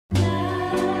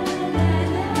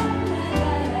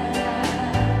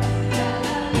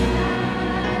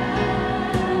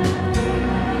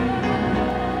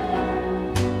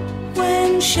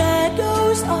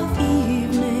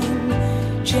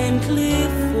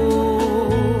cliff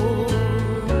fall.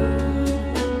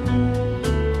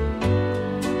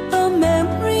 The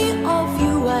memory of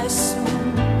you I soon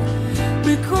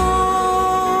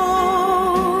recall.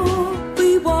 We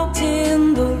walked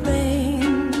in the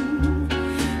rain,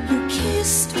 you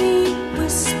kissed me,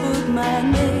 whispered my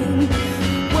name.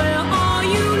 Where are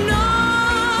you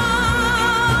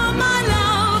now, my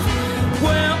love?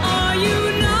 Where are you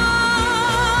now,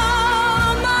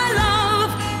 my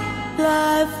love?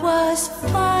 Life was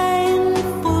fine,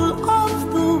 full of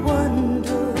the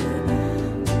wonder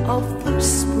of the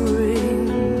spring.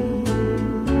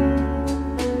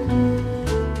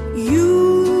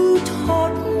 You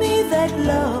taught me that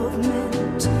love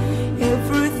meant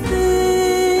everything.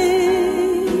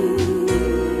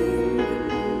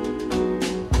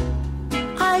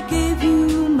 I gave you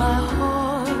my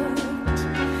heart,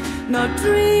 not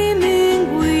dreaming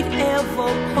we'd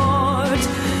ever part.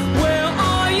 Where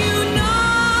are you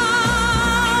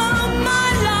now, my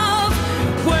love?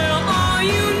 Where are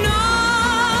you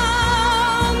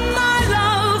now, my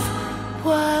love?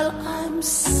 While I'm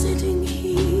sitting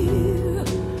here,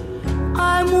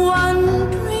 I'm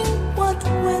wondering what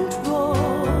went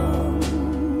wrong.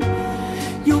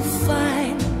 You'll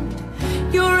find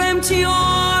your empty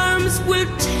arms will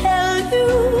tell you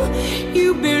you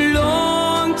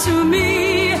belong to me.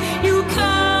 You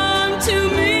come to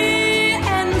me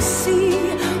and see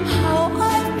how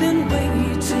I've been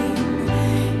waiting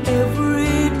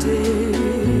every day,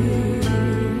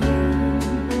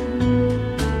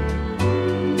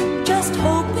 just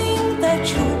hoping that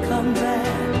you'll come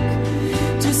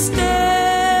back to stay.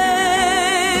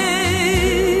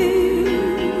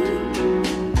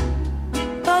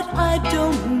 But I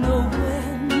don't know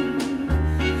when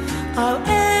I'll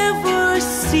ever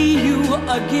see you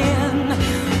again.